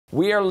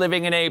We are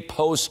living in a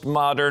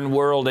postmodern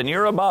world, and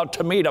you're about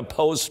to meet a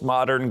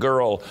postmodern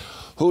girl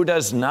who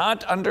does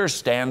not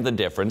understand the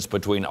difference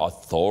between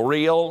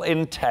authorial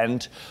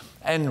intent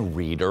and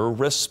reader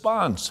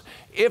response.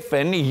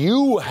 If'n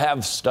you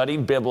have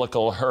studied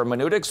biblical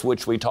hermeneutics,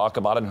 which we talk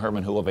about in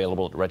Herman Who,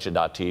 available at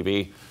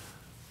wretched.tv.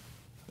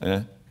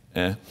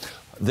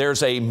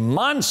 There's a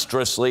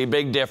monstrously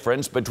big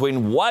difference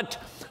between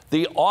what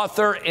the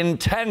author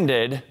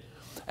intended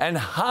and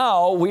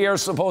how we are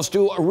supposed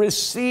to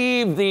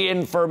receive the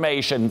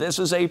information. This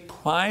is a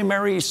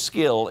primary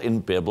skill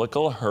in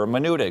biblical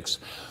hermeneutics.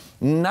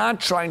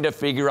 Not trying to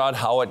figure out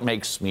how it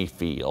makes me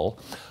feel,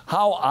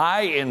 how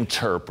I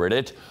interpret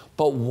it,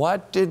 but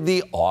what did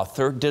the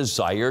author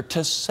desire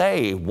to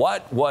say?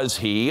 What was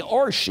he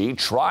or she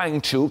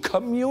trying to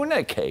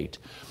communicate?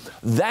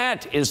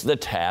 That is the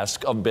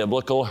task of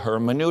biblical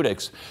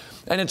hermeneutics.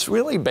 And it's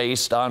really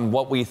based on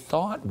what we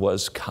thought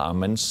was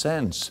common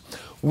sense.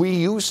 We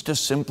used to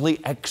simply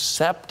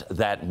accept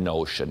that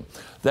notion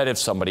that if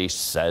somebody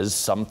says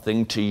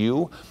something to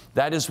you,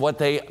 that is what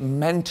they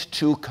meant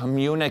to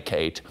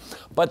communicate.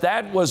 But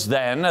that was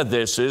then,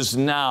 this is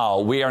now.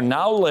 We are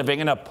now living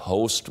in a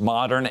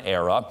postmodern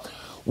era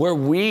where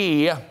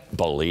we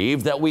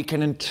believe that we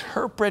can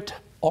interpret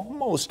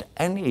almost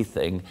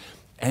anything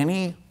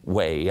any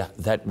way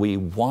that we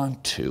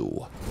want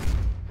to.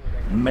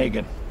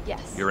 Megan.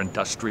 Yes. You're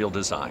industrial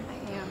design.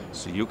 I am.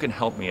 So you can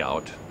help me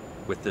out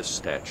with this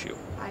statue.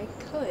 I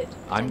could.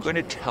 I'm going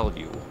to tell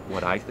you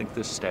what I think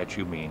this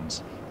statue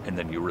means, and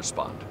then you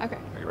respond. Okay.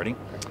 Are you ready?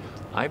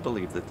 I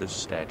believe that this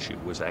statue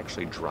was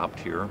actually dropped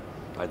here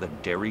by the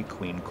Dairy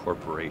Queen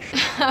Corporation.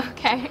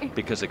 Okay.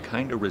 Because it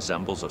kind of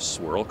resembles a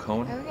swirl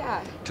cone. Oh,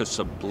 yeah. To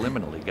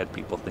subliminally get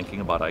people thinking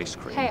about ice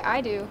cream. Hey,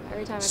 I do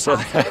every time I So,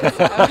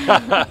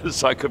 pass it.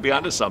 so I could be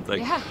onto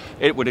something. Yeah.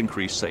 It would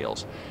increase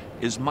sales.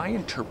 Is my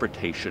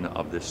interpretation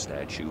of this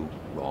statue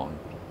wrong?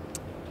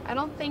 I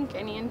don't think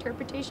any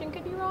interpretation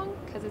could be wrong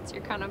because it's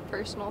your kind of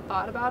personal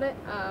thought about it.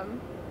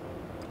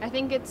 I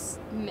think it's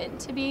meant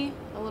to be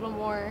a little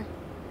more,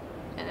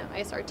 I don't know, I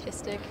guess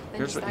artistic than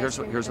Here's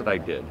just here's what I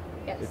did.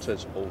 Yes. It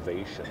says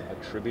ovation, a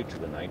tribute to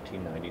the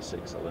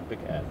 1996 Olympic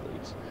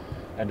athletes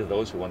and to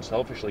those who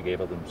unselfishly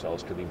gave of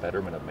themselves to the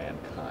betterment of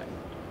mankind.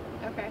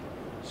 Okay.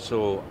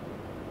 So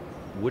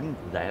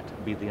wouldn't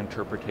that be the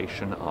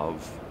interpretation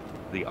of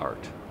the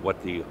art?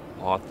 What the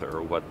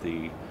author, what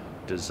the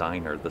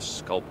designer, the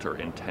sculptor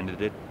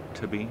intended it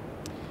to be?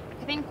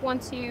 I think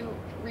once you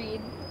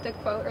read the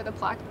quote or the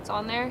plaque that's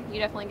on there, you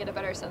definitely get a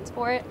better sense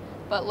for it.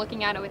 But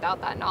looking at it without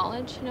that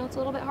knowledge, you know, it's a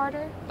little bit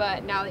harder.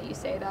 But now that you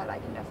say that, I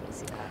can definitely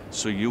see that.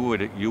 So you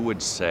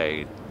would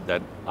say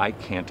that I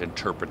can't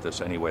interpret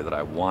this any way that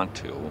I want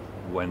to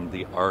when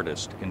the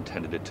artist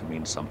intended it to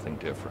mean something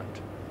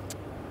different?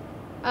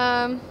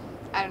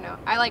 I don't know.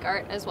 I like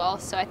art as well,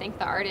 so I think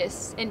the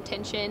artist's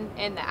intention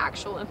and the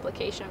actual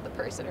implication of the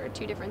person are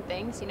two different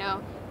things. You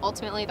know,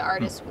 ultimately the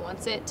artist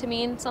wants it to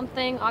mean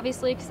something,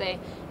 obviously, because they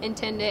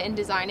intend it and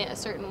design it a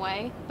certain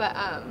way. But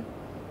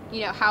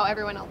you know, how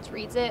everyone else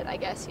reads it, I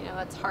guess, you know,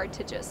 that's hard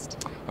to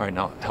just. All right,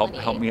 now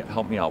help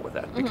me out with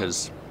that,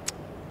 because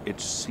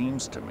it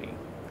seems to me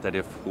that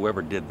if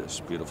whoever did this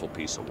beautiful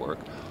piece of work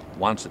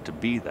wants it to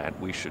be that,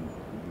 we should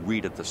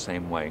read it the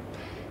same way.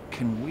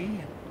 Can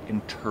we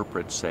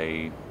interpret,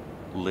 say,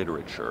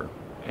 literature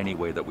any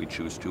way that we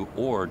choose to,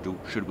 or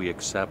should we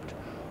accept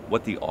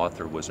what the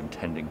author was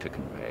intending to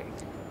convey?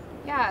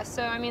 Yeah,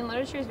 so I mean,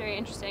 literature is very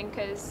interesting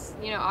because,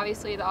 you know,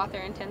 obviously the author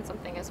intends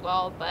something as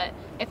well, but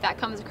if that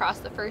comes across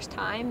the first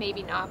time,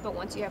 maybe not, but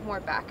once you have more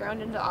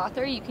background into the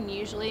author, you can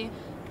usually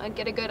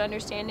get a good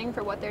understanding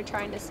for what they're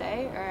trying to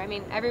say. Or, I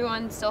mean,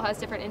 everyone still has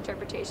different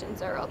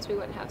interpretations, or else we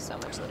wouldn't have so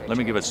much literature. Let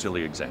me give a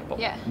silly example.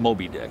 Yeah.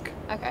 Moby Dick.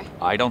 Okay.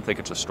 I don't think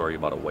it's a story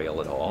about a whale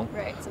at all.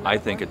 Right. I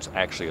think it's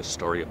actually a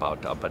story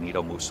about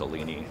Benito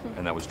Mussolini,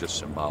 and that was just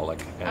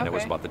symbolic, and it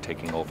was about the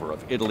taking over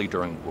of Italy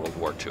during World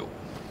War II.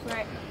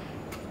 Right.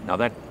 Now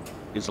that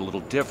is a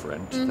little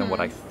different than what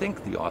I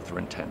think the author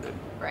intended.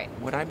 Right.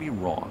 Would I be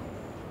wrong?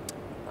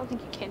 I don't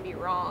think you can be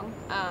wrong.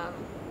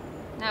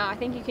 No, I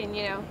think you can,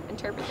 you know,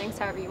 interpret things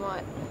however you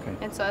want. Okay.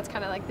 And so that's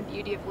kind of like the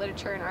beauty of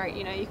literature and art.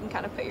 You know, you can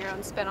kind of put your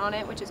own spin on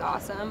it, which is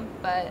awesome.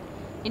 But,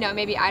 you know,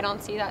 maybe I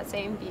don't see that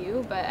same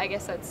view, but I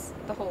guess that's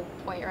the whole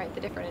point, right?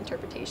 The different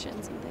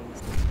interpretations and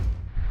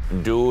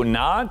things. Do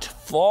not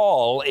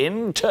fall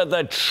into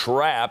the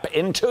trap,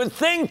 into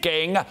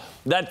thinking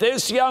that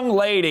this young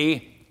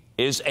lady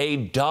is a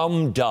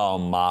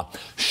dum-dum.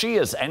 She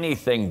is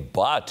anything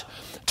but.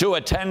 To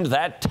attend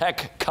that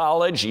tech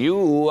college,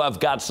 you have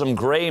got some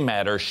gray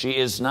matter. She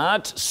is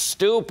not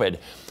stupid.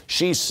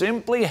 She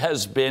simply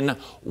has been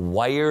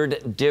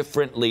wired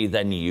differently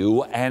than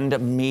you and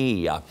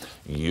me.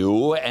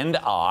 You and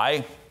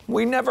I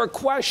We never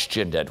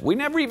questioned it. We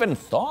never even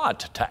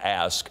thought to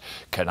ask,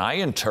 can I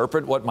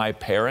interpret what my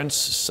parents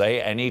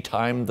say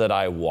anytime that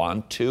I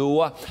want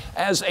to?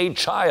 As a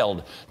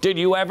child, did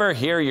you ever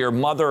hear your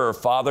mother or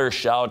father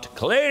shout,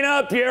 clean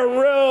up your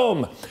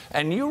room?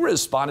 And you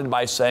responded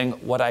by saying,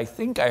 what I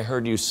think I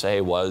heard you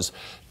say was,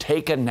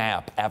 take a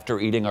nap after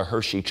eating a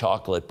Hershey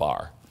chocolate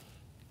bar.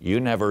 You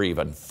never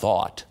even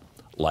thought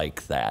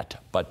like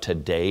that. But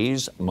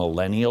today's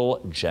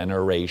millennial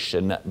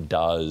generation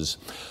does.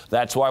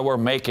 That's why we're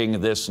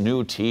making this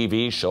new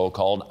TV show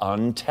called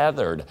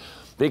Untethered,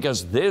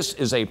 because this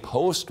is a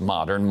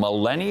postmodern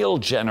millennial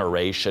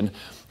generation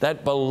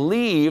that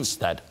believes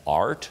that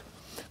art,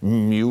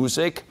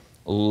 music,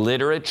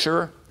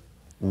 literature,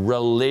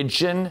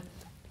 religion,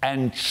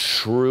 and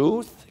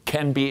truth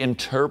can be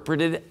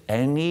interpreted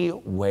any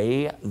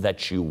way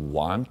that you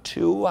want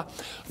to.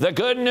 The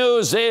good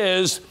news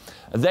is,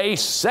 they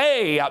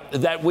say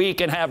that we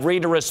can have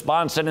read a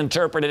response and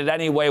interpret it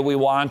any way we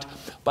want,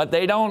 but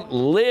they don't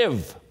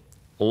live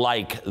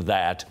like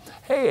that.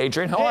 Hey,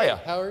 Adrian, how are you?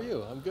 How are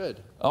you? I'm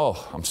good.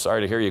 Oh, I'm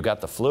sorry to hear you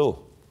got the flu.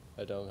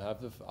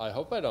 I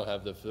hope I don't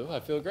have the flu. I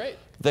feel great.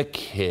 The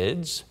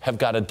kids have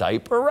got a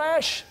diaper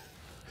rash?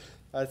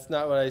 That's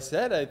not what I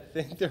said. I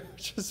think they're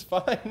just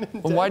fine.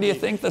 Well, why do you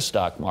think the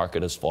stock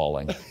market is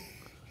falling?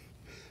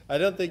 I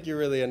don't think you're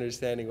really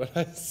understanding what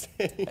I'm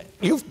saying.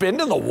 You've been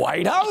to the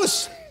White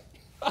House?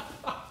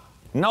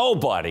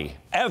 Nobody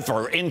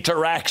ever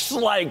interacts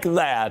like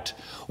that.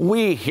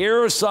 We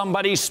hear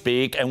somebody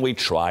speak and we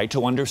try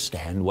to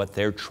understand what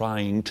they're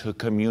trying to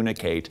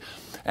communicate.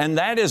 And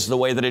that is the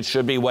way that it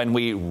should be when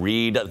we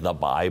read the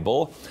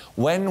Bible,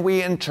 when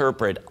we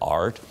interpret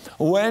art,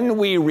 when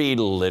we read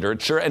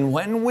literature, and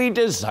when we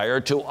desire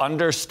to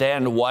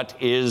understand what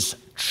is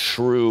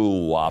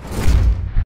true.